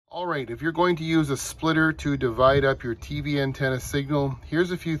All right, if you're going to use a splitter to divide up your TV antenna signal, here's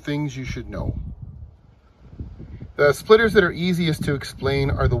a few things you should know. The splitters that are easiest to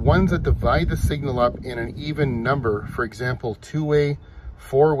explain are the ones that divide the signal up in an even number, for example, 2-way,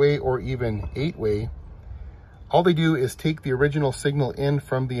 4-way, or even 8-way. All they do is take the original signal in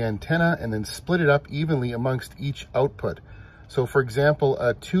from the antenna and then split it up evenly amongst each output. So for example,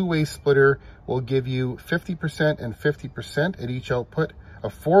 a 2-way splitter will give you 50% and 50% at each output, a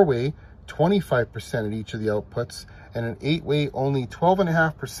 4-way 25% at each of the outputs, and an 8-way only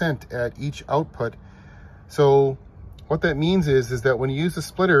 12.5% at each output. So what that means is that when you use the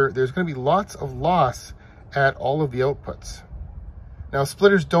splitter, there's going to be lots of loss at all of the outputs. Now,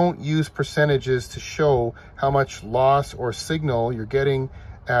 splitters don't use percentages to show how much loss or signal you're getting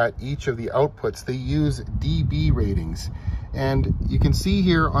at each of the outputs. They use dB ratings. And you can see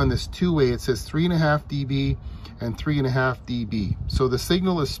here on this 2-way, it says 3.5 dB and 3.5 dB. So the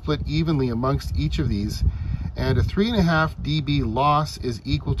signal is split evenly amongst each of these. And a 3.5 dB loss is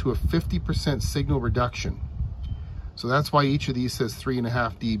equal to a 50% signal reduction. So that's why each of these says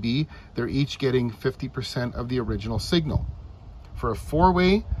 3.5 dB. They're each getting 50% of the original signal. For a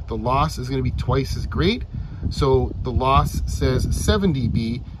 4-way, the loss is going to be twice as great. So the loss says 7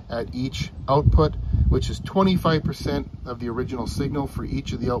 dB at each output, which is 25% of the original signal for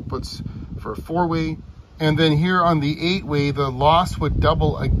each of the outputs for a 4-way. And then here on the 8-way, the loss would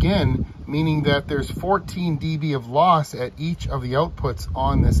double again, meaning that there's 14 dB of loss at each of the outputs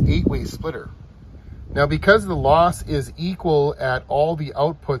on this 8-way splitter. Now, because the loss is equal at all the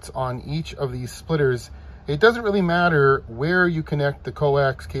outputs on each of these splitters, it doesn't really matter where you connect the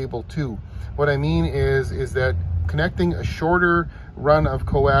coax cable to. What I mean is that connecting a shorter run of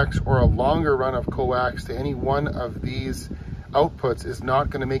coax or a longer run of coax to any one of these outputs is not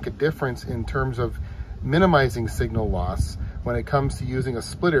going to make a difference in terms of minimizing signal loss when it comes to using a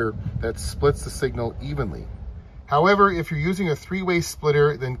splitter that splits the signal evenly. However, if you're using a 3-way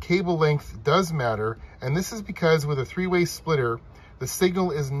splitter, then cable length does matter, and this is because with a 3-way splitter, the signal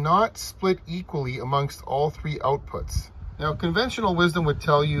is not split equally amongst all 3 outputs. Now, conventional wisdom would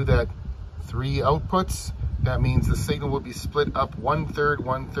tell you that 3 outputs, that means the signal would be split up 1/3,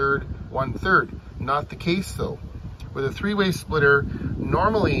 1/3, 1/3. Not the case though. With a 3-way splitter,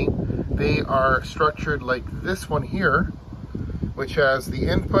 normally they are structured like this one here, which has the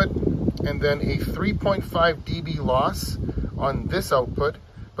input and then a 3.5 dB loss on this output,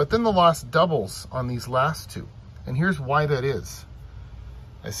 but then the loss doubles on these last 2. And here's why that is.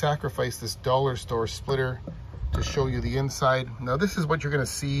 I sacrificed this dollar store splitter to show you the inside. Now this is what you're going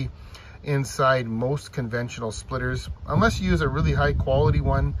to see inside most conventional splitters. Unless you use a really high quality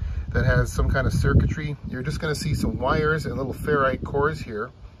one that has some kind of circuitry, you're just going to see some wires and little ferrite cores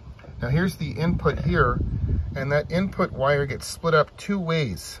here. Now here's the input here, and that input wire gets split up 2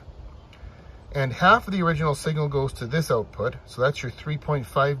 ways. And half of the original signal goes to this output, so that's your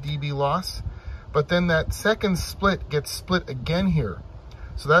 3.5 dB loss. But then that second split gets split again here.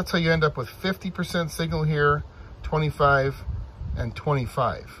 So that's how you end up with 50% signal here, 25, and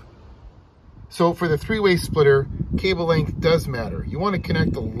 25. So for the 3-way splitter, cable length does matter. You want to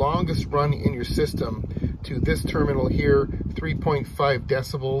connect the longest run in your system to this terminal here, 3.5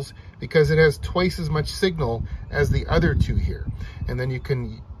 decibels, because it has twice as much signal as the other 2 here. And then you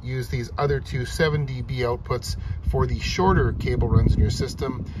can use these other 2 7 dB outputs for the shorter cable runs in your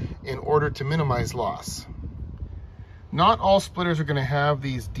system in order to minimize loss. Not all splitters are going to have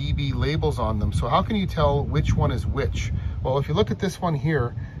these dB labels on them, so how can you tell which one is which? Well, if you look at this one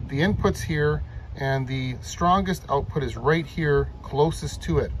here, the input's here, and the strongest output is right here, closest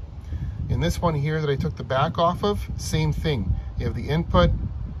to it. In this one here that I took the back off of, same thing. You have the input,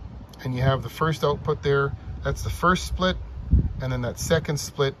 and you have the first output there. That's the first split, and then that second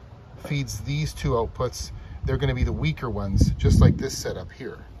split feeds these 2 outputs. They're going to be the weaker ones, just like this setup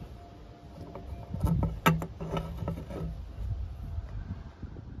here.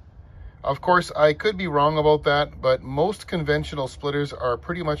 Of course, I could be wrong about that, but most conventional splitters are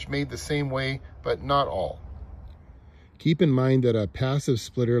pretty much made the same way, but not all. Keep in mind that a passive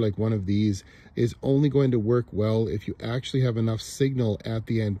splitter like one of these is only going to work well if you actually have enough signal at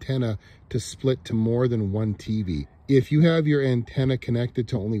the antenna to split to more than 1 TV. If you have your antenna connected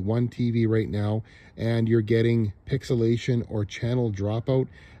to only 1 TV right now and you're getting pixelation or channel dropout,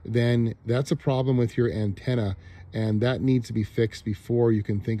 then that's a problem with your antenna, and that needs to be fixed before you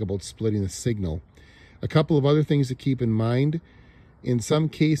can think about splitting the signal. A couple of other things to keep in mind. In some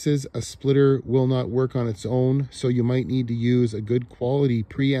cases, a splitter will not work on its own, so you might need to use a good quality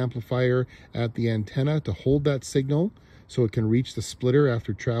preamplifier at the antenna to hold that signal so it can reach the splitter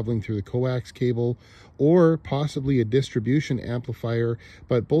after traveling through the coax cable, or possibly a distribution amplifier,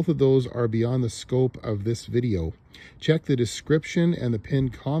 but both of those are beyond the scope of this video. Check the description and the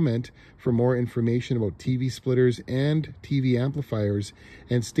pinned comment for more information about TV splitters and TV amplifiers,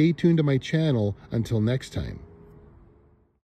 and stay tuned to my channel until next time.